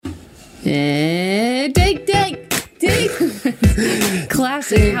Take.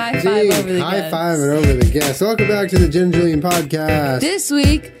 Classic high five over the guest. High five and over the guest. Welcome back to the Jen and Julian podcast. This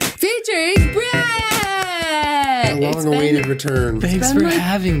week, featuring Brett. A long-awaited return. Thanks for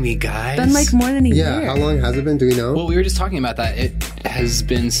having me, guys. It's been like more than a year. Yeah, how long has it been? Do we know? Well, we were just talking about that. It has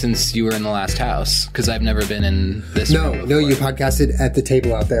been since you were in the last house, because I've never been in this room before. No, you podcasted at the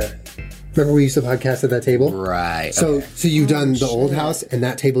table out there. Remember we used to podcast at that table? Right. So you've done the old house and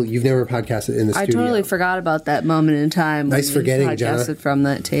that table. You've never podcasted in the I studio. totally forgot about that moment in time. Nice when forgetting, we Jenna. podcasted from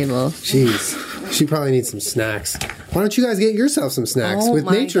that table. Jeez. She probably needs some snacks. Why don't you guys get yourself some snacks with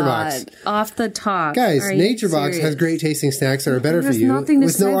my NatureBox? God. Off the top. Guys, Are you NatureBox has serious? great tasting snacks that are better for There's you nothing to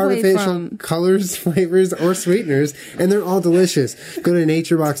with no segue artificial from. colors, flavors, or sweeteners, and they're all delicious. Go to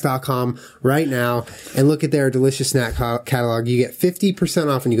naturebox.com right now and look at their delicious snack catalog. You get 50%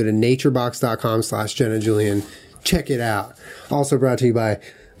 off when you go to naturebox.com/Jen and Julian. Check it out. Also brought to you by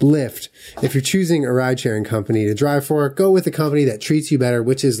Lyft. If you're choosing a ride-sharing company to drive for, go with a company that treats you better,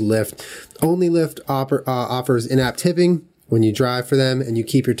 which is Lyft. Only Lyft offers in-app tipping when you drive for them, and you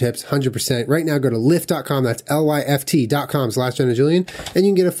keep your tips 100%. Right now, go to Lyft.com. That's Lyft.com/Jen and Julian, and you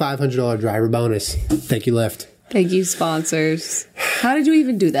can get a $500 driver bonus. Thank you, Lyft. Thank you, sponsors. How did you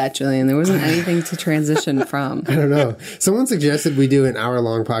even do that, Julian? There wasn't anything to transition from. I don't know. Someone suggested we do an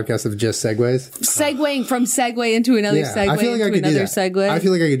hour-long podcast of just segues. Segueing from segue into another segue I feel like I into could do another that. segue. I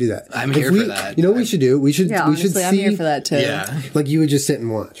feel like I could do that. I'm here for that. You know what we should do? We should. Yeah, we should honestly, see. I'm here for that too. Yeah. Like you would just sit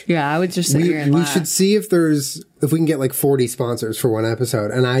and watch. Yeah, I would just sit here and we laugh. should see if we can get like 40 sponsors for one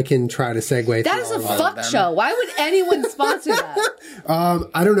episode, and I can try to segue. That is through a all of fuck them. show. Why would anyone sponsor that?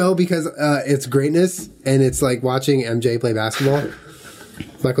 I don't know, because it's greatness, and it's like watching MJ play basketball.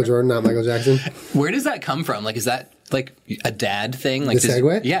 Michael Jordan, not Michael Jackson. Where does that come from? Like, is that like a dad thing? Like The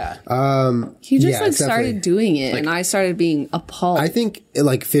segue? Yeah. He just Yeah, it's started definitely- doing it, and I started being appalled. I think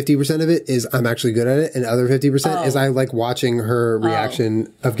like 50% of it is I'm actually good at it, and the other 50% is I like watching her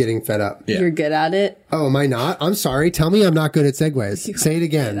reaction of getting fed up. Yeah. You're good at it. Oh, am I not? I'm sorry. Tell me I'm not good at segues. Say it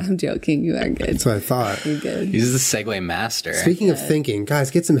again. I'm joking. You are good. That's what I thought. You're good. He's the segue master. Speaking of thinking, guys,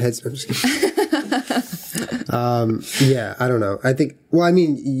 get some heads. I'm just kidding. Yeah, I don't know. I think, well, I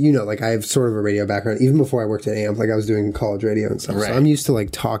mean, you know, like I have sort of a radio background. Even before I worked at AMP, like I was doing college radio and stuff. Right. So I'm used to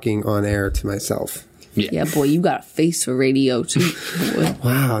like talking on air to myself. Yeah, boy, you got a face for radio too.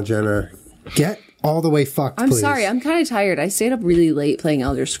 Wow, Jenna. Get all the way fucked, I'm please. sorry. I'm kind of tired. I stayed up really late playing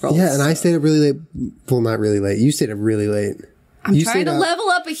Elder Scrolls. Yeah, and I stayed up really late. Well, not really late. You stayed up really late. I'm You trying stayed to up- level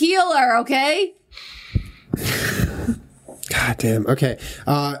up a healer, okay? God damn. Okay.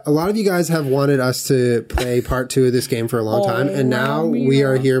 A lot of you guys have wanted us to play part 2 of this game for a long time, and now we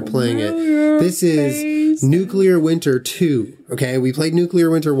are here playing it. This is Nuclear Winter 2. Okay. We played Nuclear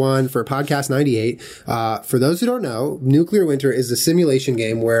Winter 1 for podcast 98. For those who don't know, Nuclear Winter is a simulation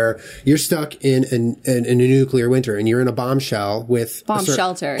game where you're stuck in a nuclear winter, and you're in a bombshell with Bomb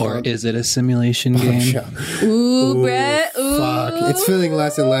shelter. Or is it a simulation game? Ooh, Brett. Ooh. Fuck. It's feeling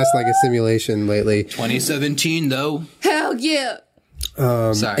less and less like a simulation lately. 2017, though. Hell yeah.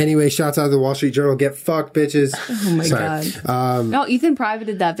 Sorry. Anyway, shouts out to the Wall Street Journal. Get fucked, bitches. Oh my God. No, Ethan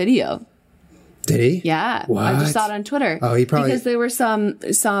privated that video. Did he? Yeah. What? I just saw it on Twitter. Oh, he probably- Because there were some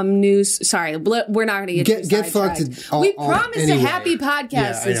news. Sorry, we're not going to get Get fucked. We promised anyway. a happy podcast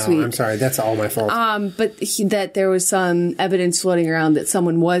Yeah, this I know. week. I'm sorry. That's all my fault. But that there was some evidence floating around that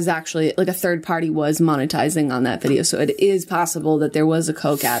someone was actually, like a third party was monetizing on that video. So it is possible that there was a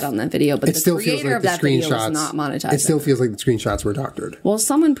Coke ad on that video, but it the still feels creator like of the that video was screenshots. not monetizing. It still feels like the screenshots were doctored. Well,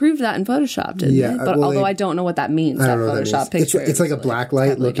 someone proved that in Photoshop, didn't Yeah, they? But well, although they- I don't know what that means, I that don't know what that Photoshop means. picture. It's like a is, black light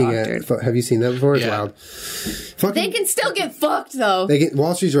heavily looking doctored. at. Have you seen that before? It's Yeah. wild. Fucking, They can still get fucked, though.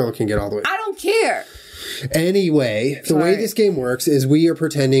 Wall Street Journal can get all the way. I don't care. Anyway, the way Sorry. this game works is we are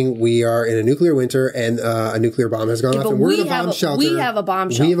pretending we are in a nuclear winter and a nuclear bomb has gone off, but and we're we in a have bomb a- shelter. we have a bomb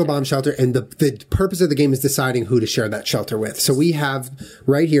We have a shelter. bomb shelter, and the purpose of the game is deciding who to share that shelter with. So we have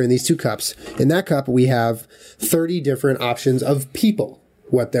right here in these 2 cups. In that cup, we have 30 different options of people.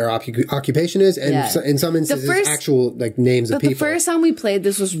 What their occupation is, and Yeah. in some instances, actual like names of But people. the first time we played,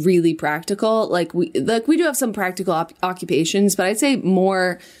 this was really practical. Like we do have some practical occupations, but I'd say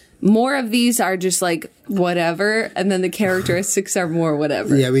more of these are just like whatever, and then the characteristics are more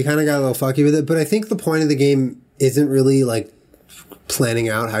whatever. Yeah, we kind of got a little fucky with it, but I think the point of the game isn't really like planning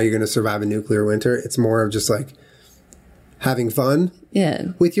out how you're going to survive a nuclear winter. It's more of just like having fun Yeah.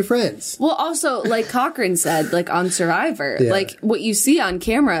 with your friends. Well, also, like Cochran said, like on Survivor, Yeah. like what you see on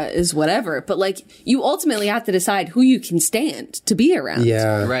camera is whatever, but like you ultimately have to decide who you can stand to be around.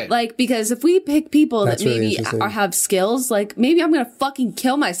 Yeah. Right. Like, because if we pick people That's that really maybe interesting. have skills, like maybe I'm going to fucking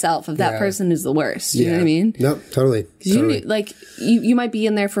kill myself if that Yeah. person is the worst. You know what I mean? Nope, totally. 'Cause Totally. you might be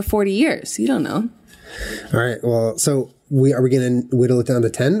in there for 40 years. You don't know. All right. Well, so are we going to whittle it down to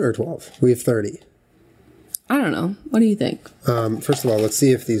 10 or 12? We have 30. I don't know. What do you think? First of all, let's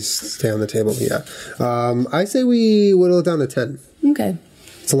see if these stay on the table. Yeah. I say we whittle it down to 10. Okay.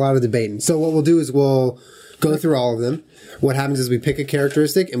 It's a lot of debating. So what we'll do is we'll go through all of them. What happens is we pick a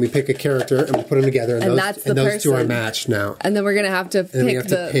characteristic and we pick a character and we put them together, and that's the those two are person. matched now. And then we're going to have to And we pick have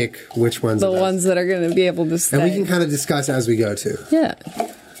to pick which ones the are best. ones that are going to be able to stay. And we can kind of discuss as we go too. yeah.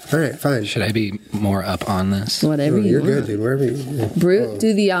 All right, fine. Should I be more up on this? Whatever Oh, you you're want. good, dude. Wherever you. Brute,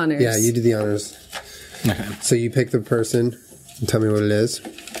 do the honors. Yeah, you do the honors. Okay. So you pick the person and tell me what it is,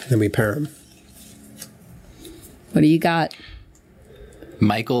 then we pair them. What do you got?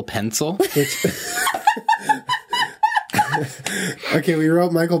 Michael Pencil. Okay, we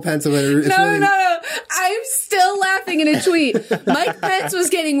wrote Michael Pencil, but it's No, really no. I'm still laughing in a tweet. Mike Pence was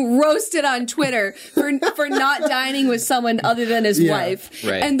getting roasted on Twitter for not dining with someone other than his Yeah, wife.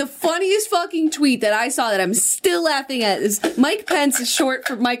 right. And the funniest fucking tweet that I saw that I'm still laughing at is Mike Pence is short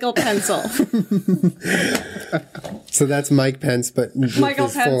for Michael Pencil. So that's Mike Pence, but with Michael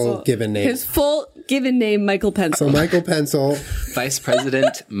his Pencil. full given name. His full given name, Michael Pencil. So Michael Pencil, Vice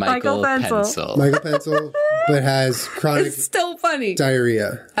President Michael Pencil. Pencil. Michael Pencil, but has chronic It's still funny.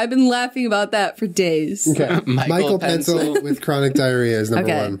 diarrhea. I've been laughing about that for days. Okay, Michael Pencil Pencil. with chronic diarrhea is number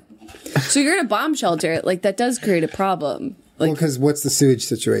Okay. one. So you're in a bomb shelter. Like, that does create a problem. Well, Like, because what's the sewage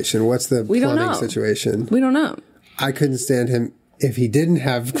situation? What's the We don't plumbing know. situation? we don't know. I couldn't stand him if he didn't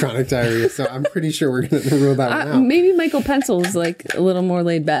have chronic diarrhea, so I'm pretty sure we're going to rule that one out. Maybe Michael Pencil is like a little more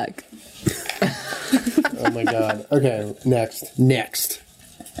laid back. Oh my god. Okay, next.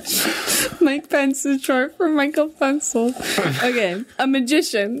 Mike Pence is short for Michael Pencil. Okay, a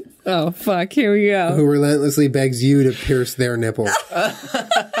magician. Oh fuck! Here we go. Who relentlessly begs you to pierce their nipple.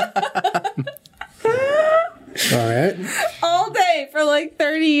 All right. All day for like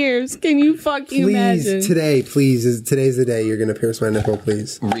 30 years. Can you fucking imagine? Please, today's the day you're going to pierce my nipple,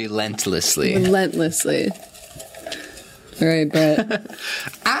 please. Relentlessly. Relentlessly. All right, Brett.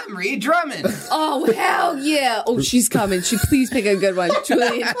 I'm Ree Drummond. Oh hell yeah! Oh, she's coming. Please pick a good one,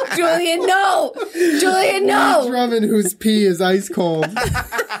 Julian. Julian, no. Julian, no. Drummond, whose pee is ice cold.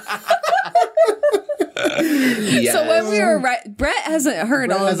 Yes. So when we were Brett hasn't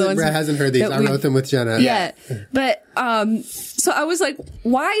heard all of the ones. Brett hasn't heard these. that I we- wrote them with Jenna. Yeah, but so I was like,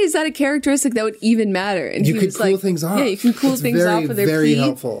 why is that a characteristic that would even matter? And You he could was cool like, things off. Yeah, you can cool It's things very, off with their very pee.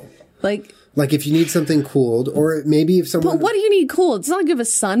 helpful. Like, Like if you need something cooled, or maybe if someone. but what do you need cooled? It's not like you have a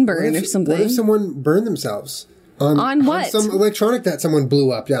sunburn or something. What if someone burned themselves On what? some electronic that someone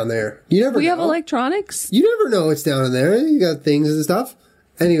blew up down there? You never. we know. have electronics. You never know what's down in there. You got things and stuff.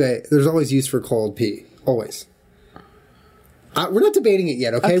 Anyway, there's always use for cold pee. Always. We're not debating it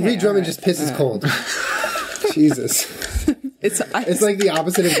yet, okay? Okay, Reed Drummond alright, just pisses cold. Jesus. It's It's like the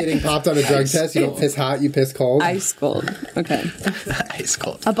opposite of getting popped on a drug test. You don't piss hot, you piss cold. ice cold. Okay, Ice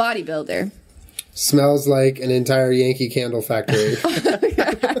cold. a bodybuilder. Smells like an entire Yankee Candle factory.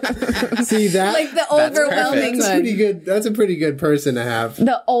 See that? Like the overwhelming that's one. pretty good. That's a pretty good person to have.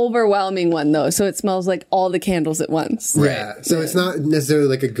 The overwhelming one, though, so it smells like all the candles at once. Yeah. So it's not necessarily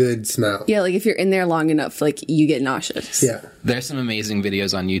like a good smell. Yeah, like if you're in there long enough, like you get nauseous. Yeah. There's some amazing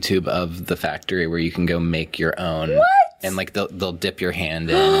videos on YouTube of the factory where you can go make your own. What? And like they'll dip your hand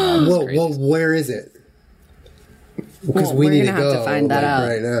in. And all this Whoa, crazy well, where is it? Because Well, we we're need to gonna have go to find that out.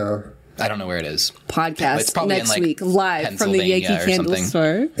 right now. I don't know where it is. Podcast It's probably in, next like, week, live from the Pennsylvania Yankee or Candle something.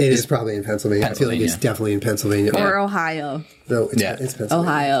 Store. It is probably in Pennsylvania. I feel like it's Pennsylvania. definitely in Pennsylvania. Or Ohio. No, it's, Yeah. it's Pennsylvania.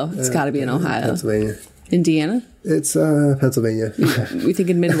 Ohio. It's got to be in Ohio. Pennsylvania. Indiana? It's Pennsylvania. We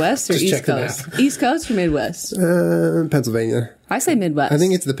thinking Midwest or Just East check the Coast? East Coast or Midwest? Pennsylvania. I say Midwest. I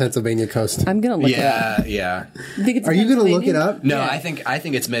think it's the Pennsylvania coast. I'm gonna look it up. Yeah, yeah. You think it's Are you going to look it Pennsylvania? up? No, Yeah. I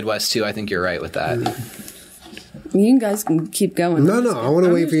think it's Midwest too. I think you're right with that. You guys can keep going. No, I want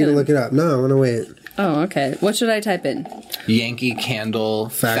to wait for you to look it up. No, I want to wait. Oh, okay. What should I type in? Yankee Candle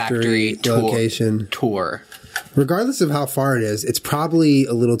Factory location. tour. Regardless of how far it is, it's probably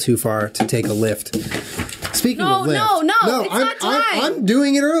a little too far to take a lift. Speaking No, of lift. no, it's not time. I'm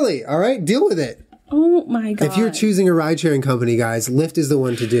doing it early, all right? Deal with it. Oh my god. If you're choosing a ride sharing company, guys, Lyft is the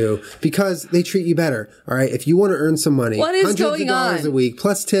one to do because they treat you better. All right. If you want to earn some money, What is hundreds going of dollars on? a week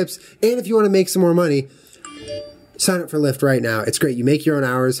plus tips, and if you want to make some more money, Sign up for Lyft right now. It's great. You make your own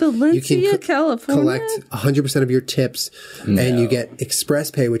hours. Valencia, California? Collect 100% of your tips, and you get express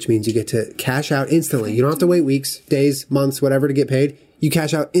pay, which means you get to cash out instantly. You don't have to wait weeks, days, months, whatever to get paid. You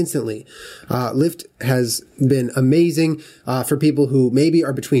cash out instantly. Lyft has been amazing for people who maybe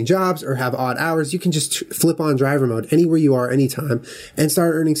are between jobs or have odd hours. You can just flip on driver mode anywhere you are, anytime, and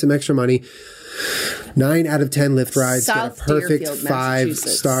start earning some extra money. 9 out of 10 Lyft rides South get a perfect Deerfield,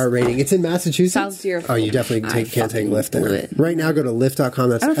 5-star rating. It's in Massachusetts? South Deerfield. Oh, you definitely can't take Lyft there. Right now, go to Lyft.com.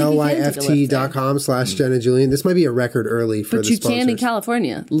 That's I don't think you can take a Lyft there. Lyft.com/Jenna Julian. This might be a record early for But the you sponsors. can in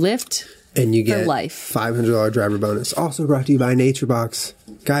California. Lyft. And you get life. $500 driver bonus. Also brought to you by NatureBox.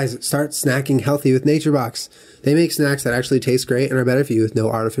 Guys, start snacking healthy with NatureBox. They make snacks that actually taste great and are better for you with no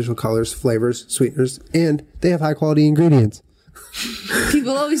artificial colors, flavors, sweeteners, and they have high quality ingredients.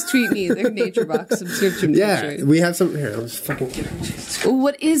 People always tweet me their NatureBox subscription Yeah, picture. we have some. Here, let's fucking get it.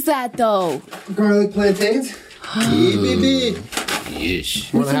 What is that though? Garlic plantains. EBB.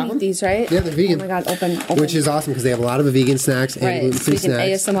 Yeesh. We Wanna have can them? eat these, right? Yeah, they're vegan. Oh my god, open. Which is awesome because they have a lot of vegan snacks and right. gluten-free Speaking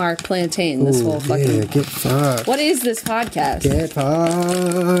snacks. ASMR plantain. This whole fucking. Yeah, get fucked. What is this podcast? Get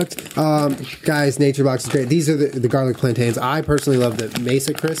fucked. Guys, NatureBox is great. These are the garlic plantains. I personally love the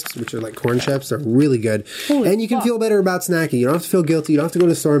Mesa Crisps, which are like corn chips. They're really good. Holy and you can fuck. feel better about snacking. You don't have to feel guilty. You don't have to go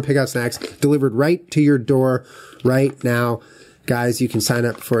to the store and pick out snacks. Delivered right to your door right now. Guys, you can sign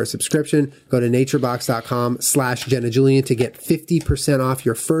up for a subscription. Go to naturebox.com/Jenna Julian to get 50% off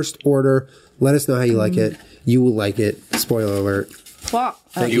your first order. Let us know how you like it. You will like it. Spoiler alert. Fuck.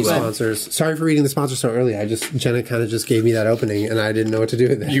 Thank you, sponsors. Sorry for reading the sponsor so early. Jenna kind of just gave me that opening, and I didn't know what to do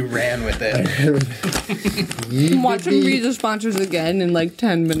with it. You ran with it. Watch him read the sponsors again in like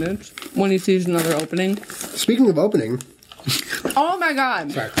 10 minutes when he sees another opening. Speaking of opening, Oh my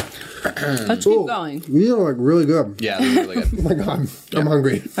god. sorry. Let's keep going. These are like really good. Yeah, they're really Oh good. my god, I'm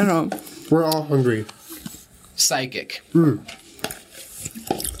hungry. I don't know. We're all hungry. Psychic. Who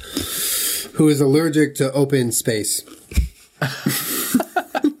is allergic to open space?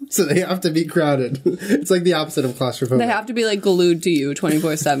 So they have to be crowded. It's like the opposite of claustrophobia. They have to be like glued to you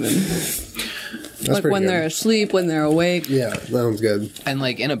 24/7. That's Like pretty when good. they're asleep, when they're awake. Yeah, that one's good. And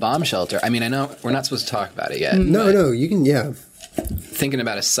like in a bomb shelter. I mean, I know we're not supposed to talk about it yet. No, you can. Yeah, Thinking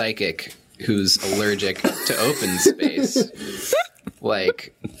about a psychic who's allergic to open space,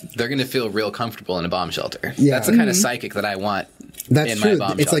 like they're going to feel real comfortable in a bomb shelter. Yeah. That's the kind of psychic that I want. that's in true. My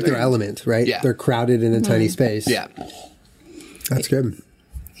bomb It's like shelter. their element, right? Yeah. They're crowded in a tiny space. Yeah. That's good.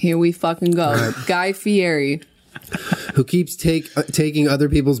 Here we fucking go. Guy Fieri. Who keeps taking other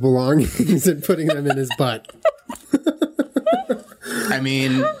people's belongings and putting them in his butt? I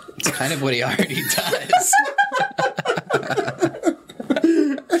mean, it's kind of what he already does.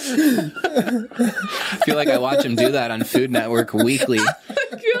 I feel like I watch him do that on Food Network weekly.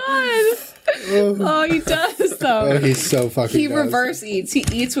 God. Oh, he does though. Oh, he's so fucking. He does. reverse eats. He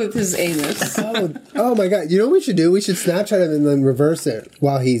eats with his anus. Oh my god! You know what we should do? We should Snapchat him and then reverse it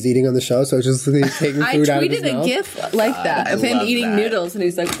while he's eating on the show. So it's just he's taking I food out of his tweeted a mouth. gif like that I of him love eating that. noodles, and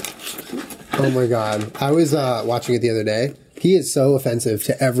he's like, Oh my god! I was watching it the other day. He is so offensive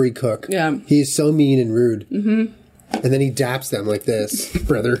to every cook. Yeah. He is so mean and rude. Mm-hmm. And then he daps them like this,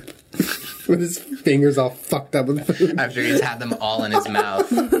 brother, with his fingers all fucked up with food. After he's had them all in his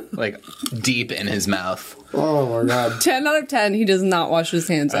mouth, like deep in his mouth. Oh my god! 10 out of 10, he does not wash his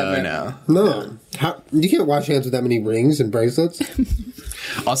hands ever. Oh no. No, you can't wash hands with that many rings and bracelets.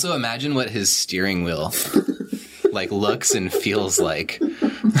 Also, imagine what his steering wheel like looks and feels like.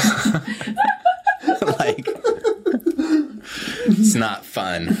 Like it's not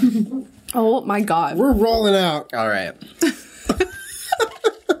fun. Oh my god. We're rolling out. All right.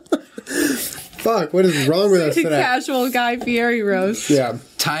 Fuck! What is wrong with us today? Casual Guy Fieri roast. Yeah.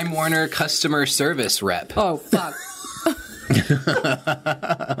 Time Warner customer service rep. Oh, fuck.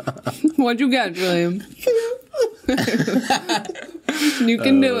 What'd you get, William? You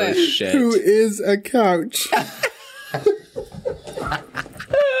can do it. Shit. Who is a couch?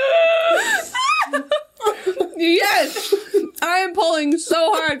 Yes! I am pulling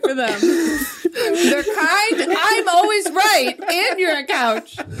so hard for them. They're kind. I'm always right. And you're a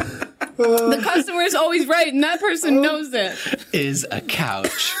couch. The customer is always right, and that person knows it. Is a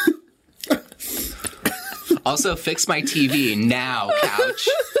couch. Also, fix my TV now, couch.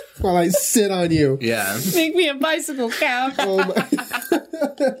 While I sit on you. Yeah. Make me a bicycle couch. Oh my,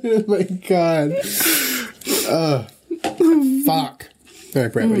 oh my god. Fuck. All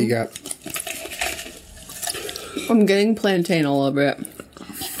right, Brett, what do you got? I'm getting plantain all over it.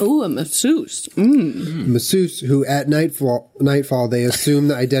 Ooh, a masseuse. Masseuse who at nightfall they assume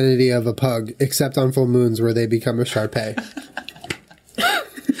the identity of a pug, except on full moons where they become a Shar-Pei.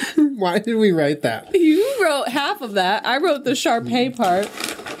 Why did we write that? You wrote half of that. I wrote the Sharpay part.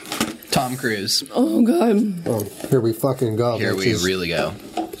 Tom Cruise. Oh, God. Oh, here we fucking go. Here we bitches. really go.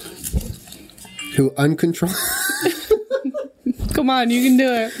 Who uncontrollably Come on, you can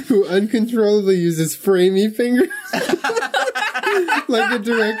do it. who uncontrollably uses framey fingers like a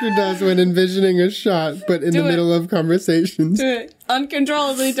director does when envisioning a shot, but in Do the it. middle of conversations. Do it.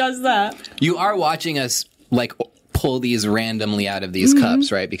 Uncontrollably does that. You are watching us, like, pull these randomly out of these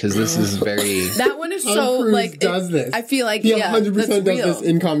cups, right? Because this is very... That one is Tom so, Cruise like... does this. I feel like, He yeah, 100% that's does real. this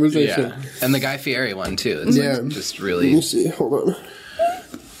in conversation. Yeah. And the Guy Fieri one, too. It's Yeah. like, just Let me really... see. Hold on.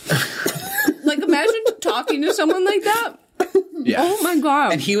 Like, imagine talking to someone like that. Yeah. Oh, my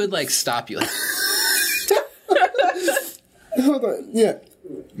God. And he would, like, stop you. Like, Hold on. Yeah.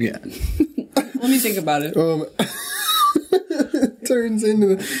 yeah. Let me think about it. Turns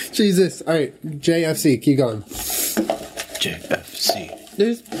into the Jesus. All right, JFC. Keep going. JFC.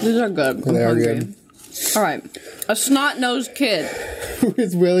 These are good. I'm They are hungry. good. All right. A snot-nosed kid. Who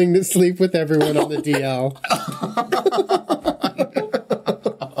is willing to sleep with everyone on the DL?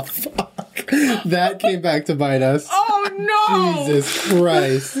 That came back to bite us. Oh, no. Jesus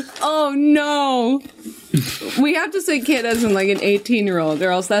Christ. Oh, no. We have to say kid as in, like, an 18-year-old, or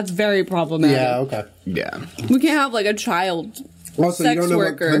else that's very problematic. Yeah, okay. Yeah. We can't have, like, a child. Also, you Sex don't know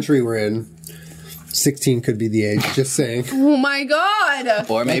worker. what country we're in. 16 could be the age, just saying. Oh, my God.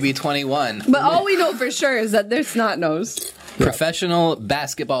 Or maybe 21. But all we know for sure is that they're snot-nosed. Professional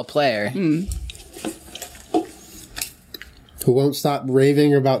basketball player. Who won't stop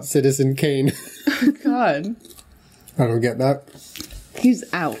raving about Citizen Kane. God. I don't get that. He's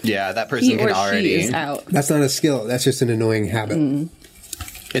out. Yeah, that person He can or already... she is out. That's not a skill. That's just an annoying habit.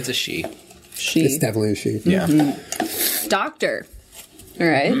 It's a she. She. It's definitely a she. Yeah. Doctor. All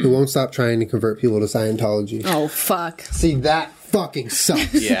right. Who won't stop trying to convert people to Scientology. Oh, fuck. See, that fucking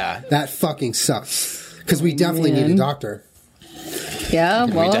sucks. Yeah. That fucking sucks. Because we definitely need a doctor. Yeah,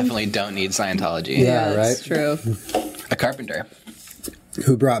 well. We definitely don't need Scientology. Yeah. That's true. A carpenter.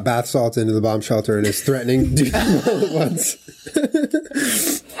 Who brought bath salts into the bomb shelter and is threatening to do them all at once.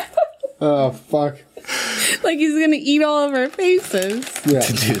 Oh, fuck. Like he's gonna eat all of our faces. Yeah.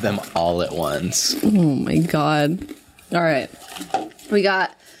 To do them all at once. Oh my God. All right. We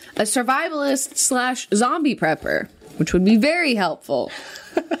got a survivalist / zombie prepper, which would be very helpful.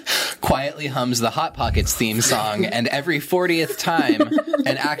 Quietly hums the Hot Pockets theme song, and every 40th time,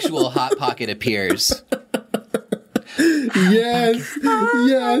 an actual Hot Pocket appears. Yes.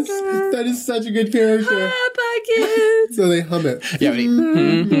 Yes. That is such a good character. Pockets. So they hum it. Yeah, but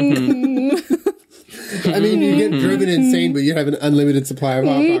I mean, you get driven insane, but you have an unlimited supply of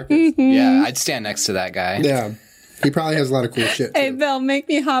Hot Pockets. yeah, I'd stand next to that guy. Yeah. He probably has a lot of cool shit, Hey, too. Bill, make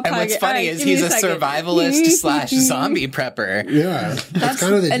me hot And pocket. what's funny All right, is give me he's a second. survivalist / zombie prepper. Yeah. That's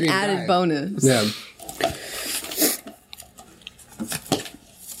kind of the An dream added guy. bonus. Yeah.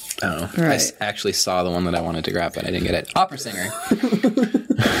 Oh, All right. actually saw the one that I wanted to grab, but I didn't get it. Opera singer.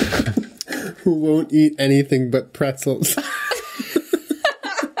 Who won't eat anything but pretzels.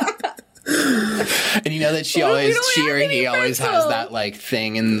 And you know that she Well, we always, don't she have or any he always has pretzel. that like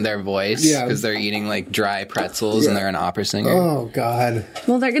thing in their voice Yeah. because they're eating like dry pretzels and Yeah. they're an opera singer. Oh, God.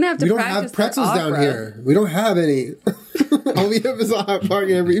 Well, they're gonna have to We don't practice have pretzels their down opera. here. We don't have any. All we have is a Hot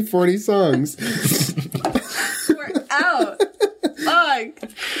Pocket every 40 songs. We're out. Fuck.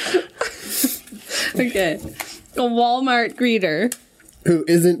 Okay. A Walmart greeter. Who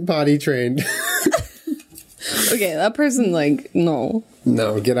isn't potty trained. Okay, that person, like, no.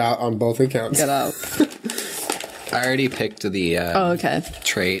 No, get out on both accounts. Get out. I already picked the Oh, okay.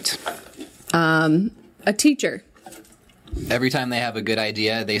 trait. A teacher. Every time they have a good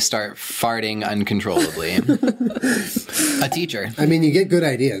idea, they start farting uncontrollably. A teacher. I mean, you get good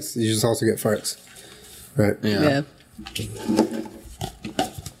ideas. You just also get farts. Right? Yeah.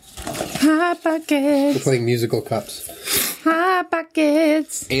 Hot pockets. Playing musical cups. Hot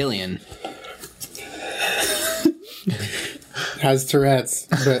pockets. Alien. Has Tourette's,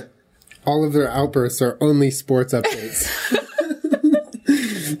 but all of their outbursts are only sports updates.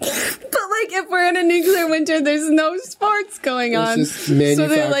 But, like, if we're in a nuclear winter, there's no sports going on. just So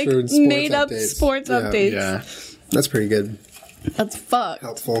they're, like, manufactured sports made up updates. sports Yeah. updates. Yeah. That's pretty good. That's fucked.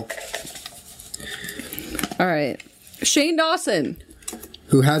 Helpful. All right. Shane Dawson.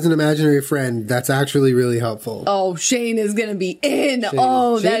 Who has an imaginary friend that's actually really helpful. Oh, Shane is going to be in. Shane-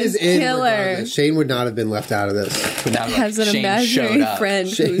 Oh, Shane that is in killer. regardless. Shane would not have been left out of this. Now, like, Has an Shane imaginary showed up. friend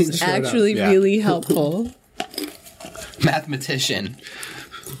Shane who's showed up. actually Yeah. really helpful. Mathematician.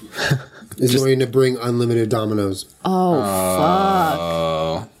 Is going to bring unlimited dominoes. Oh, fuck.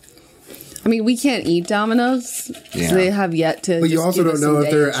 Oh. I mean, we can't eat Domino's, Yeah. so they have yet to. But you just also give don't us know some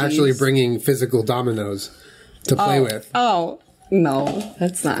if they're Dairy actually cheese. bringing physical dominoes to play with. Oh no,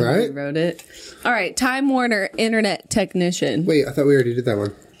 that's not how Right? we wrote it. All right, Time Warner Internet Technician. Wait, I thought we already did that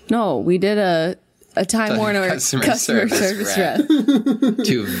one. No, we did a Time Warner customer service rep. rep.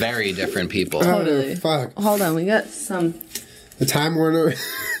 Two very different people. Totally. Oh, fuck. Hold on, we got some. The Time Warner,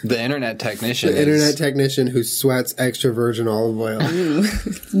 The internet technician. the internet technician who sweats extra virgin olive oil.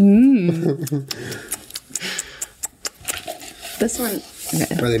 This one.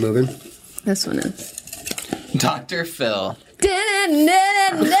 Okay, Are they moving? this one is. Dr. Phil.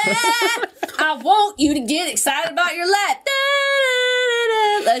 I want you to get excited about your life.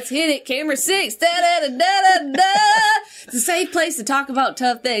 Let's hit it. Camera 6. It's a safe place to talk about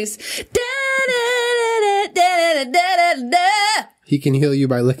tough things. He can heal you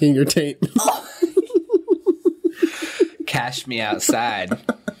by licking your taint. Cash me outside.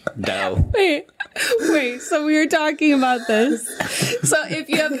 Dough. Wait, so we were talking about this. So if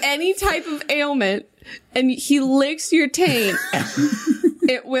you have any type of ailment and he licks your taint,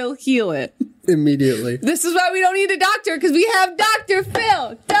 it will heal it. Immediately. This is why we don't need a doctor, because we have Dr.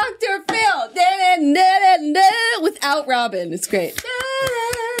 Phil. Dr. Phil. Without Robin. It's great.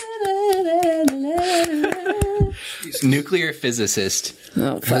 Nuclear physicist.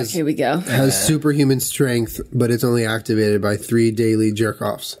 Oh, fuck. Here we go. Has superhuman strength, but it's only activated by 3 daily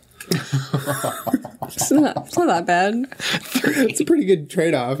jerk-offs. It's not that bad. It's a pretty good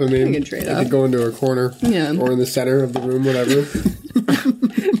trade-off. I mean, good trade-off. I could go into a corner Yeah. or in the center of the room, whatever.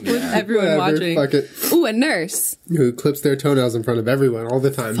 With everyone Whatever, watching. fuck it. Ooh, a nurse. Who clips their toenails in front of everyone all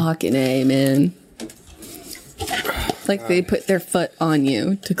the time. Fucking A, man. Like they put their foot on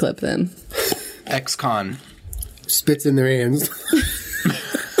you to clip them. Ex-con. Spits in their hands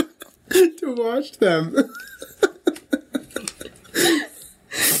to wash them.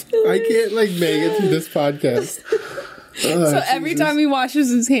 I can't make it through this podcast. So every time he washes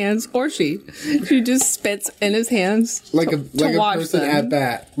his hands, or she just spits in his hands. Like a wash person them. at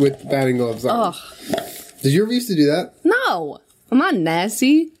bat with batting gloves on. Ugh. Did you ever used to do that? No, I'm not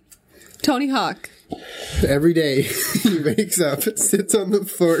nasty. Tony Hawk. Every day he wakes up, sits on the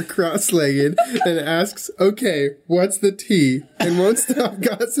floor cross-legged, and asks, "Okay, what's the tea?" and won't stop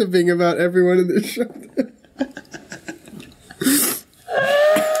gossiping about everyone in the show.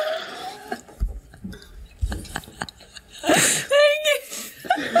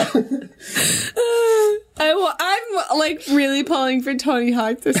 I'm like really pulling for Tony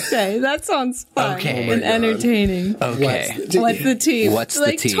Hawk to stay. That sounds fun Okay. and Oh my God. entertaining. Okay. What's the tea? What's the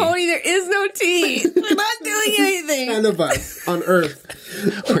like, tea? Tony, there is no tea. We're not doing anything. None of us on Earth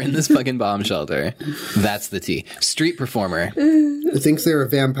We're in this fucking bomb shelter. That's the tea. Street performer. thinks they're a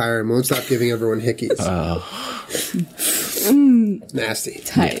vampire and won't stop giving everyone hickeys. Nasty.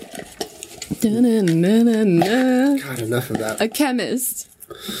 Tight. Da-na-na-na-na. God, enough of that. A chemist.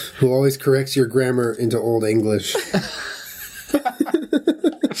 Who always corrects your grammar into Old English.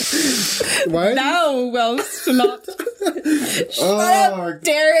 Why? Now, well, not. Oh,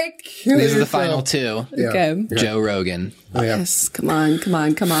 Derek. These are the final two. yeah. Okay. Joe Rogan. Oh, yeah. Yes, come on.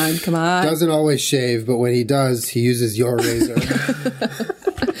 Doesn't always shave, but when he does, he uses your razor.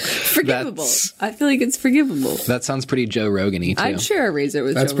 Forgivable. That's- I feel like it's forgivable. That sounds pretty Joe Rogan-y, too. I'd share a razor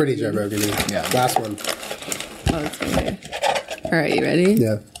with That's Joe pretty Rogan. Joe Rogan. Yeah. Last one. Oh, it's okay. All right, you ready?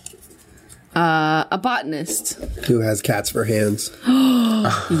 Yeah. A botanist. Who has cats for hands?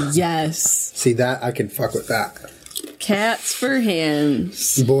 Yes. See that? I can fuck with that. Cats for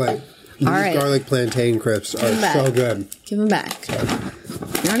hands. Boy, these right. garlic plantain crisps are back. so good. Give them back.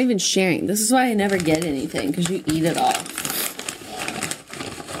 You're not even sharing. This is why I never get anything, because you eat it all.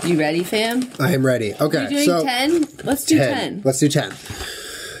 You ready, fam? I am ready. Okay, You doing so 10? Let's do 10. Let's do 10.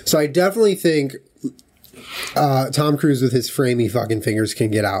 So I definitely think Tom Cruise with his framey fucking fingers can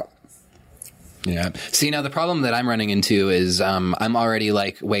get out. Yeah. See, now the problem that I'm running into is I'm already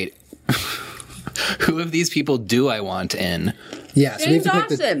like, wait, who of these people do I want in? Yeah, so Shane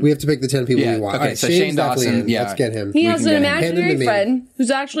Dawson. we have to pick the 10 people Yeah, we want. okay, All right, so Shane's Shane definitely Dawson, in. yeah. Let's get him. He We has can an get him. Hand him to imaginary me. friend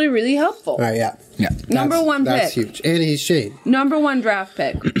who's actually really helpful. All right, yeah. Yeah. Number one That's pick. huge. And he's Shane. Number one draft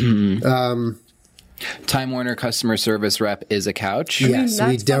pick. Time Warner customer service rep is a couch. Yes, we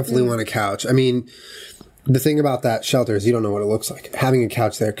that's definitely fucking- want a couch. I mean, the thing about that shelter is you don't know what it looks like. Having a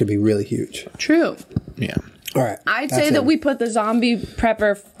couch there could be really huge. True. Yeah. All right. I'd that's say that him. we put the zombie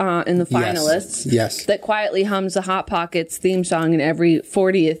prepper in the finalists. Yes. That quietly hums the Hot Pockets theme song in every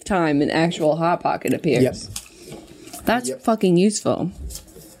 40th time an actual Hot Pocket appears. Yep. That's fucking useful.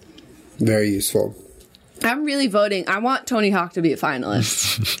 Very useful. I'm really voting. I want Tony Hawk to be a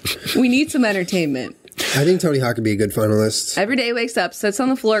finalist. We need some entertainment. I think Tony Hawk could be a good finalist. Every day he wakes up, sits on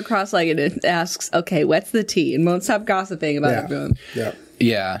the floor cross-legged, and asks, "Okay, what's the tea?" and won't stop gossiping about everyone. Yeah.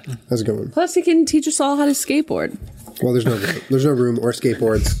 Yeah. That's a good one. Plus, he can teach us all how to skateboard. Well, there's no room or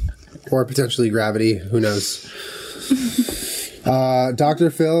skateboards or potentially gravity. Who knows? Dr.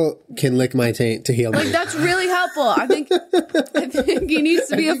 Phil can lick my taint to heal me. Like, that's really helpful. I think he needs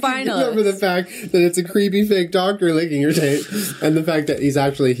to be a Remember the finalist. fact that it's a creepy fake doctor licking your taint, and the fact that he's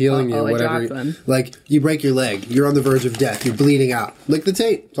actually healing you. I Whatever. dropped one. Like you break your leg, you're on the verge of death, you're bleeding out. Lick the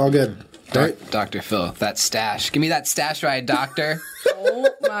taint. It's all good. Right? Dr. Phil, that stash. Give me that stash ride, doctor. Oh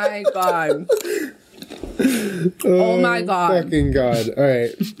my god. Oh my god. Fucking god! All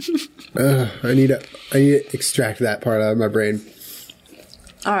right, I need to extract that part out of my brain.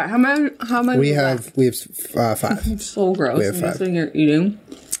 All right, how many? We have 5. So gross. we have I'm 5. guessing you're eating.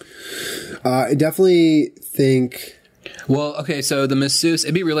 I definitely think. Well, okay, so the masseuse,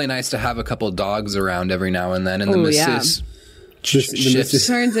 it'd be really nice to have a couple dogs around every now and then, and the Oh, yeah. masseuse Just, shifts.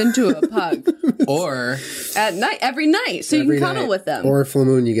 Turns into a pug Or, at night, every night, so you can cuddle with them, Or full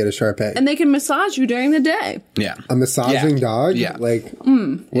moon, you get a Shar-Pei. and they can massage you during the day. yeah. A massaging Yeah. dog? Yeah. Like,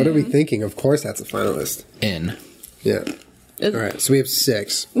 what are we thinking? Of course that's a finalist. In. Yeah. All right, so we have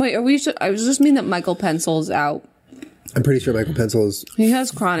 6. Wait, are we? I was just mean that Michael Pencil's out. I'm pretty sure Michael Pencil is He has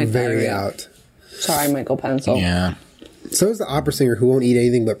chronic very diarrhea. out. Sorry, Michael Pencil. Yeah. So is the opera singer who won't eat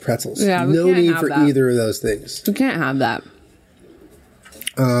anything but pretzels. Yeah, we no can't need have for that. either of those things. We can't have that.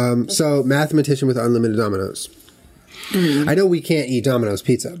 So, mathematician with unlimited Dominoes. I know we can't eat Domino's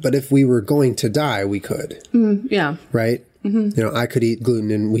pizza, but if we were going to die, we could, Yeah. right? You know, I could eat gluten,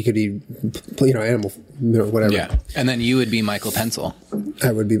 and we could eat, animal, whatever. Yeah. And then you would be Michael Pencil.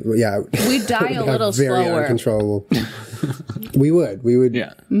 I would be, yeah. We'd die a little very slower. uncontrollable. we would.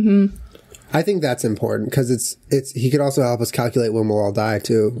 Yeah. I think that's important because it's. He could also help us calculate when we'll all die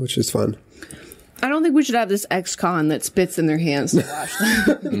too, which is fun. I don't think we should have this ex-con that spits in their hands to wash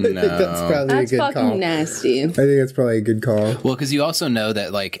them. That's probably That's a good fucking call. nasty. I think that's probably a good call. Well, because you also know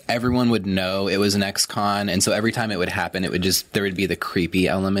that, like, everyone would know it was an ex-con, and so every time it would happen, it would just, there would be the creepy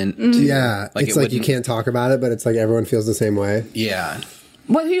element. Yeah, Like, it's it like you wouldn't- can't talk about it, but it's like everyone feels the same way. Yeah.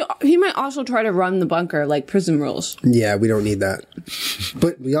 But he might also try to run the bunker like prison rules. Yeah, we don't need that.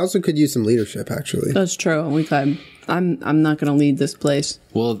 But we also could use some leadership, actually. That's true. We could. I'm not going to lead this place.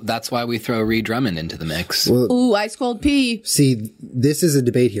 Well, that's why we throw Ree Drummond into the mix. Well, Ooh, ice cold pee. see, this is a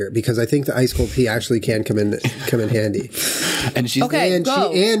debate here because I think the ice cold tea actually can come in handy. And she's Okay. And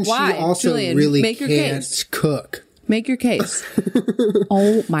go. she Why? also Julian, really make your can't case. cook. Make your case.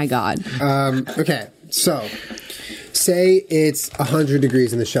 Oh my god. Okay, so say it's 100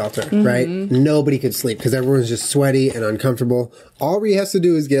 degrees in the shelter, right? Nobody could sleep because everyone's just sweaty and uncomfortable. All Rhea has to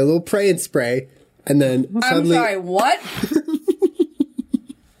do is get a little pray and spray, and then I'm suddenly sorry. What?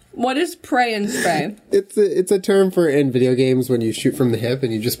 What is pray and spray? it's a term for in video games when you shoot from the hip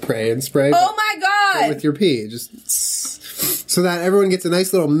and you just pray and spray. Oh my god. with your pee, just so that everyone gets a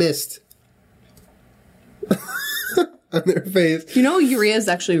nice little mist on their face. You know, urea is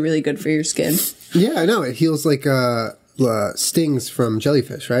actually really good for your skin. Yeah, I know. It heals like stings from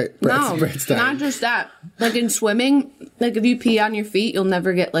jellyfish, right? No, Brett's dying. not just that. Like in swimming, like if you pee on your feet, you'll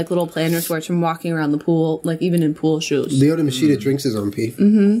never get like little plantar sweats from walking around the pool, like even in pool shoes. Leota Machida drinks his own pee.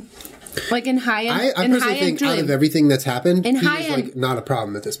 Like in high end, I in personally high think end, out of everything that's happened, In pee high is end- like not a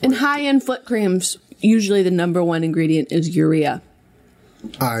problem at this in point. high end foot creams, usually the number one ingredient is urea.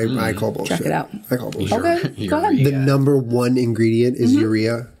 I call bullshit. Check it out. I call bullshit. Okay, go ahead. The number one ingredient is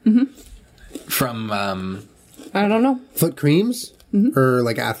urea. from, I don't know. Foot creams? Or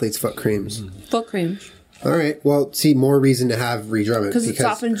like athletes' foot creams? Foot creams. All right. Well, see, more reason to have Ree Drummond 'Cause it because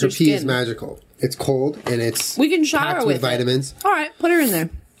softens her your pee is skin. magical. It's cold and it's We can shower packed with with it. vitamins. All right, put her in there.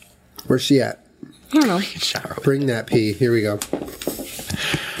 Where's she at? I don't know. shower. Bring that pee. Here we go.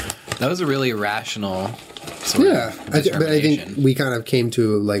 That was a really rational sort Yeah, of but I think determination. we kind of came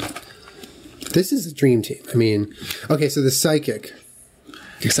to like this is a dream team. I mean, okay, so the psychic.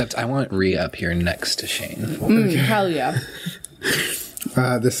 Except I want Ree up here next to Shane. Hell yeah.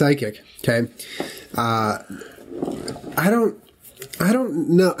 The psychic. Okay. I don't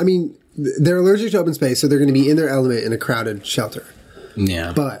know. I mean, they're allergic to open space, so they're going to be in their element in a crowded shelter.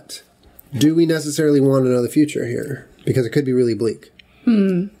 Yeah. But do we necessarily want to know the future here? Because it could be really bleak.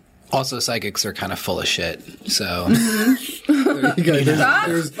 Also, psychics are kind of full of shit, so There you go.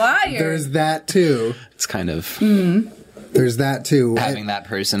 Shots fired. There's that too. it's kind of There's that too. having that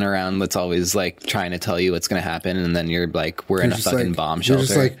person around that's always like trying to tell you what's going to happen, and then you're like, we're in a Just fucking like- bomb you're shelter.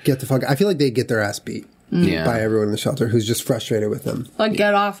 just like, get the fuck. I feel like they get their ass beat yeah. by everyone in the shelter who's just frustrated with them. Like,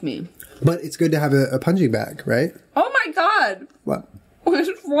 get off me. But it's good to have a punching bag, right? Oh my god. What? What's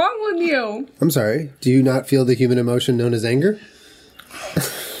wrong with you? I'm sorry. Do you not feel the human emotion known as anger?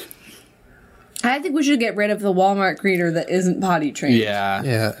 I think we should get rid of the Walmart greeter that isn't potty trained. Yeah.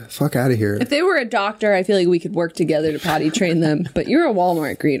 Yeah, fuck out of here. If they were a doctor, I feel like we could work together to potty train them. But you're a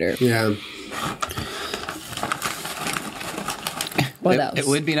Walmart greeter. Yeah. What else? It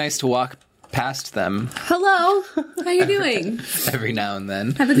would be nice to walk past them Hello. How you doing? every now and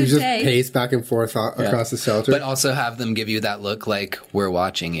then. Have a You good just day. pace back and forth across the shelter. But also have them give you that look like we're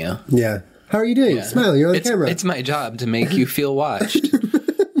watching you. Yeah. How are you doing? Yeah. Smile, you're on the camera. It's my job to make you feel watched.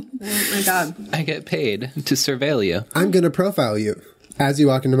 Oh my god. I get paid to surveil you. I'm going to profile you as you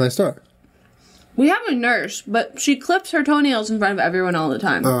walk into my store. We have a nurse, but she clips her toenails in front of everyone all the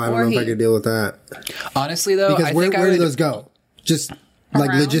time. Oh, I don't know if I could deal with that. Honestly, though, Because I where think I do would. those go? Just like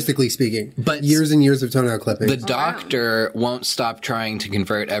Around? logistically speaking. But years and years of toenail clipping. The doctor won't stop trying to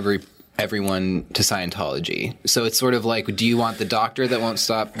convert everyone to Scientology. So it's sort of like, do you want the doctor that won't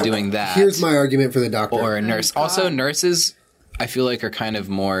stop doing that? Here's my argument for the doctor. or a nurse. Also, nurses, I feel like, are kind of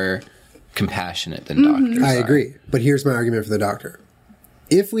more compassionate than doctors. I are. agree. But here's my argument for the doctor.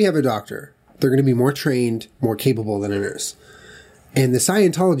 If we have a doctor, they're going to be more trained, more capable than a nurse. And the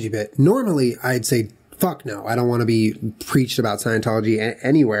Scientology bit, normally I'd say, fuck no, I don't want to be preached about Scientology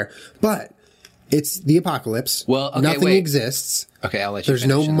anywhere. But it's the apocalypse. Well, okay, nothing wait. exists. Okay, I'll let you There's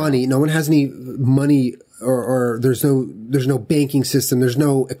finish no and money. No one has any money, or there's no banking system. There's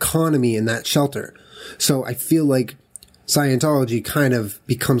no economy in that shelter. So I feel like Scientology kind of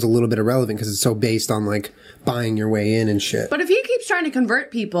becomes a little bit irrelevant because it's so based on like buying your way in and shit. But if he keeps trying to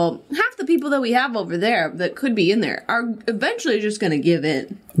convert people, half the people that we have over there that could be in there are eventually just going to give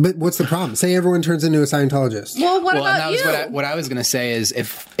in. But what's the problem? Say everyone turns into a Scientologist. Well, what Well, and about that was you? what I was going to say is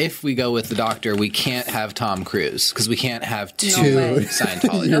if we go with the doctor, we can't have Tom Cruise because we can't have two way.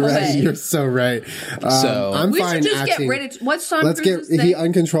 Scientologists. No Right, way. you're so right. So- I'm We fine should just acting. get rid of what's Tom Let's get. Cruise's He thing?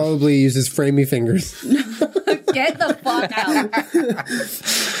 uncontrollably uses framey fingers. Get the fuck out.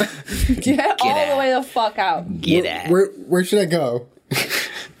 Get all out. the way the fuck out. Get at. Where should I go?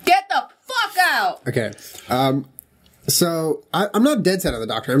 Get the fuck out. Okay. So I'm not dead set on the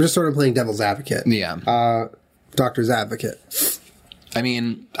doctor. I'm just sort of playing devil's advocate. Yeah. Doctor's advocate. I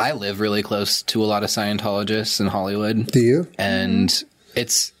mean, I live really close to a lot of Scientologists in Hollywood. Do you? And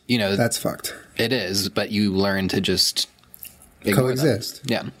it's, That's fucked. it is, but you learn to just ignore them. Coexist.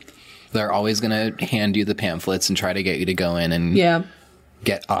 Yeah. They're always going to hand you the pamphlets and try to get you to go in and Yeah.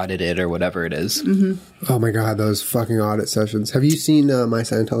 get audited or whatever it is. Oh my god, those fucking audit sessions. Have you seen My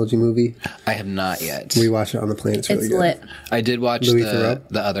Scientology movie? I have not yet. We watched it on the plane. It's really It's good. lit. I did watch Louis the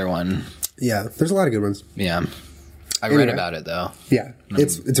Theroux? other one. Yeah, there's a lot of good ones. Yeah. I read Anyway. about it, though. Yeah,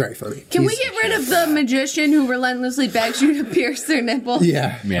 it's very funny. Can we get rid of the magician who relentlessly begs you to pierce their nipple?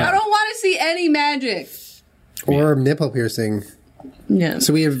 Yeah. Yeah. I don't want to see any magic. Or nipple piercing. Yeah.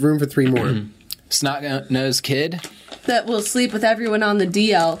 So we have room for 3 more. Snot-nosed kid? That will sleep with everyone on the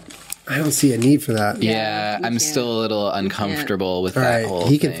DL. I don't see a need for that. Yeah, we I'm can't. still a little uncomfortable with All that right, whole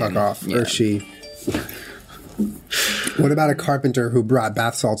he can thing. fuck off, Yeah. or she. What about a carpenter who brought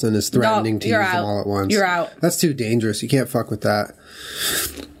bath salts and is threatening to use you're them out. all at once? You're out. That's too dangerous. You can't fuck with that.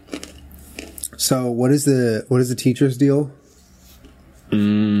 So what is the teacher's deal?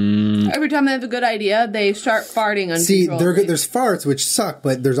 Every time they have a good idea, they start farting See, uncontrollably. there's farts which suck,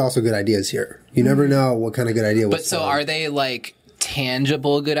 but there's also good ideas here. You never know what kind of good idea. But so are they like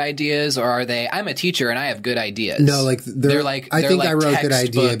tangible good ideas, or are they? I'm a teacher and I have good ideas. No, like they're like. I they're think like I wrote good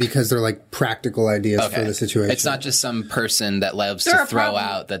idea textbook- because they're like practical ideas for Okay. the situation. It's not just some person that loves They're to a throw problem.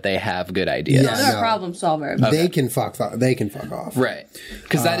 out that they have good ideas. Yeah. They're no. a problem solver. They can fuck. They can fuck off. Right.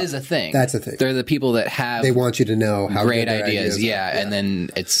 Because that is a thing. that's a thing. They're the people that have They want you to know how great good their ideas. are. Yeah, and then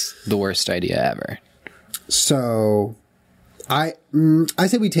it's the worst idea ever. So, I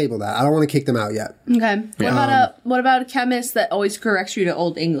say we table that. I don't want to kick them out yet. Okay. What about a chemist that always corrects you to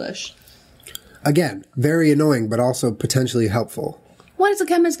Old English? Again, very annoying, but also potentially helpful. What is a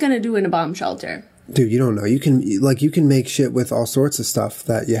chemist going to do in a bomb shelter? Dude, you don't know. You can make shit with all sorts of stuff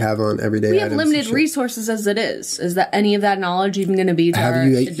that you have on everyday. We have items and limited shit. resources as it is. Is that any of that knowledge even going to be to our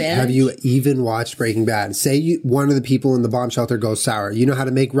advantage? Have you even watched Breaking Bad? Say one of the people in the bomb shelter goes sour. You know how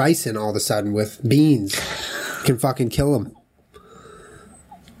to make ricin all of a sudden with beans. You can fucking kill them.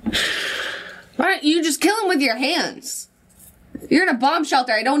 Why don't you just kill him with your hands? You're in a bomb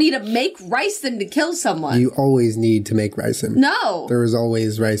shelter. I don't need to make ricin to kill someone. You always need to make ricin. No. There is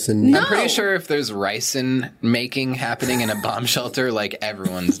always ricin. No. I'm pretty sure if there's ricin making happening in a bomb shelter, like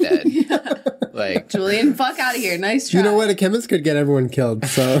everyone's dead. Like, Julian, fuck out of here. Nice try. You know what? A chemist could get everyone killed,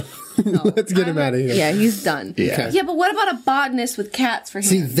 so let's get him out of here. Yeah, he's done. Yeah. Yeah, but what about a botanist with cats for him?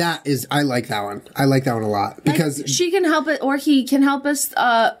 See, I like that one. I like that one a lot because she can help it, or he can help us,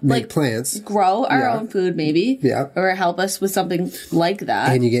 make plants grow our Yeah. own food, maybe. Yeah. Or help us with something like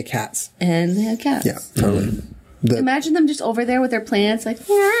that. and you get cats. And they have cats. Yeah, totally. Imagine them just over there with their plants, like,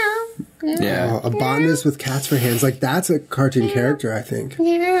 meow, yeah. A botanist with cats for hands. Like, that's a cartoon character, I think.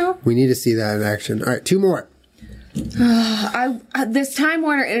 meow. We need to see that in action. All right, 2 more. This Time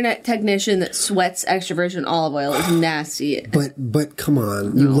Warner internet technician that sweats extra virgin olive oil is nasty. But come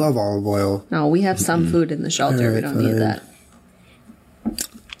on. You love olive oil. No, we have some food in the shelter. All We right, don't need fine. that.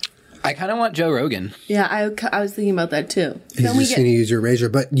 I kind of want Joe Rogan. Yeah, I was thinking about that too. He's Then we just get going to use your razor,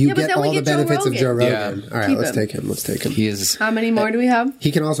 but you Yeah, but get then we all the get Joe benefits of Joe Rogan. Rogan. Yeah. All right, Keep let's him. take him. Let's take him. He is. how many more do we have?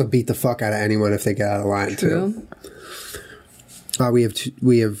 He can also beat the fuck out of anyone if they get out of line, too.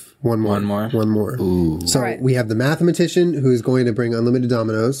 We have one more. One more? One more. So All right. we have the mathematician who's going to bring unlimited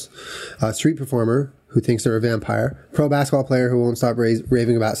dominoes, a street performer who thinks they're a vampire, pro basketball player who won't stop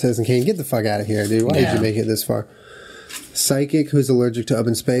raving about Citizen Kane. Get the fuck out of here, dude. Why did Yeah. you make it this far? Psychic who's allergic to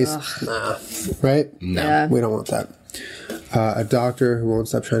open space. Nah. Right? No. Yeah. We don't want that. A doctor who won't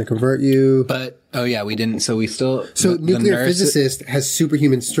stop trying to convert you. But, oh yeah, we didn't. So we still. So the nuclear nurse- physicist has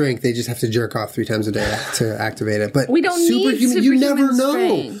superhuman strength. They just have to jerk off 3 times a day to activate it. But We don't need You never superhuman know.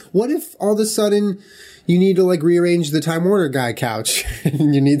 strength. What if all of a sudden you need to like rearrange the Time Warner guy couch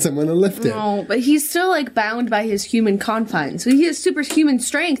and you need someone to lift it? No, but he's still like bound by his human confines. So he has superhuman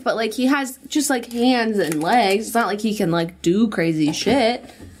strength, but like he has just like hands and legs. It's not like he can like do crazy shit.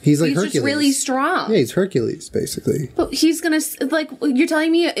 He's like He's Hercules. just really strong. Yeah, he's Hercules basically. But he's gonna like. You're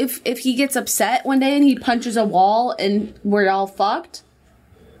telling me if he gets upset one day and he punches a wall and we're all fucked?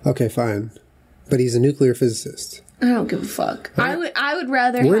 Okay, fine. But he's a nuclear physicist. I don't give a fuck. I would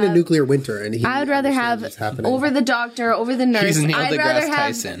rather. We're in a have- nuclear winter, and I would rather have over the doctor, over the nurse. He's Neil I'd deGrasse rather have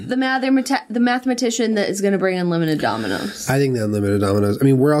Tyson. the mathematician that is going to bring unlimited dominoes. I think the unlimited dominoes. I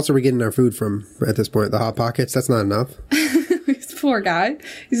mean, where else are we getting our food from at this point? The Hot Pockets? That's not enough. This poor guy.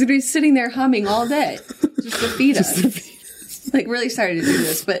 He's going to be sitting there humming all day just to feed us. Like, really sorry to do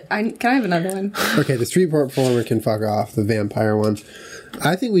this, but can I have another one? Okay, the street performer can fuck off. The vampire one.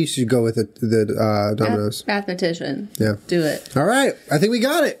 I think we should go with the dominoes. Mathematician. Yeah. Do it. All right, I think we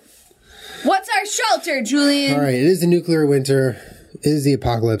got it. What's our shelter, Julian? All right, it is the nuclear winter. It is the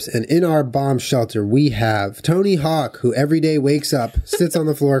apocalypse, and in our bomb shelter, we have Tony Hawk, who every day wakes up, sits on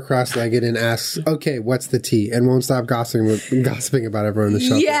the floor cross-legged, and asks, "Okay, what's the tea?" and won't stop gossiping about everyone in the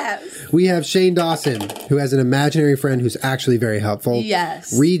shelter. Yes. We have Shane Dawson, who has an imaginary friend who's actually very helpful.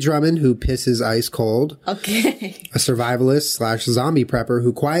 Yes. Ree Drummond, who pisses ice cold. Okay. A survivalist / zombie prepper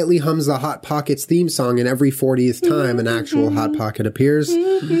who quietly hums the Hot Pockets theme song, and every 40th time an actual Hot Pocket appears.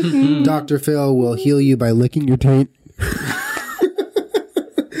 Dr. Phil will heal you by licking your taint.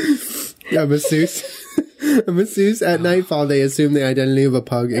 A masseuse. A masseuse at nightfall. They assume the identity of a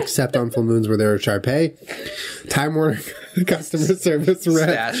pug, except on full moons where there are Sharpay. Time Warner customer service rep,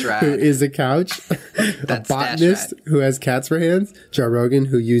 Stash rat. who is a couch. That's A botanist Stash rat. who has cats for hands. Joe Rogan,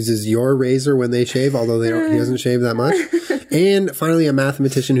 who uses your razor when they shave, although he doesn't shave that much. And finally, a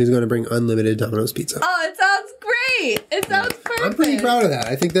mathematician who's going to bring unlimited Domino's pizza. Oh, it sounds great. It sounds perfect. I'm pretty proud of that.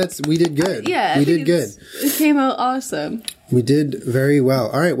 I think we did good. Yeah. we I think did good. It came out awesome. We did very well.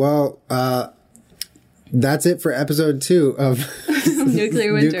 All right. Well, that's it for episode 2 of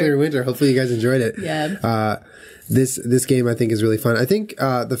Nuclear Winter. Nuclear Winter. Hopefully you guys enjoyed it. Yeah. This game I think is really fun. I think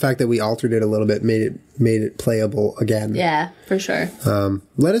the fact that we altered it a little bit made it playable again. Yeah, for sure.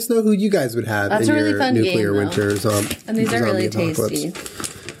 Let us know who you guys would have That's in a really your fun Nuclear game, though. Winter And these are zombie really apocalypse.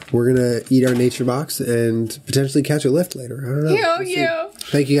 tasty. We're gonna eat our nature box and potentially catch a lift later. I don't know. We'll see.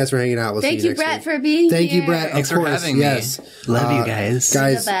 Thank you guys for hanging out. We'll Thank see you you, next Brett, week. for being Thank here. you, Brett. Thanks of for course. having me. Yes. Love you guys.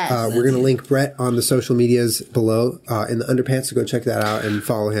 Guys, You're the best. we're going to link Brett on the social medias below in the underpants, so go check that out and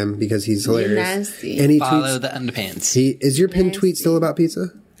follow him because he's hilarious. nasty. And he Follow tweets. the underpants. Is your pinned tweet still about pizza?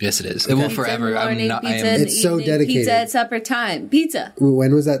 Yes, it is. It will Pizza forever. in the I'm morning, not. I pizza am. in the It's so evening, dedicated. Pizza at supper time. Pizza.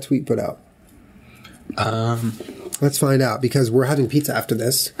 When was that tweet put out? Let's find out because we're having pizza after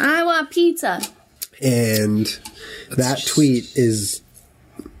this, I want pizza. and that tweet is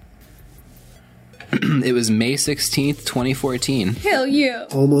It was May 16th, 2014. Hell yeah.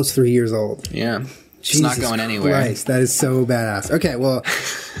 almost 3 years old. Yeah. It's not Jesus going anywhere. Christ, that is so badass. Okay, well,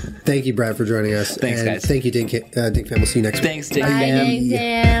 thank you, Brad, for joining us. Thanks, and guys. Thank you, Dink Fam. We'll see you next week. Thanks, Dick Bye, Bam. dang,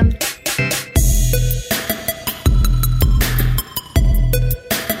 damn.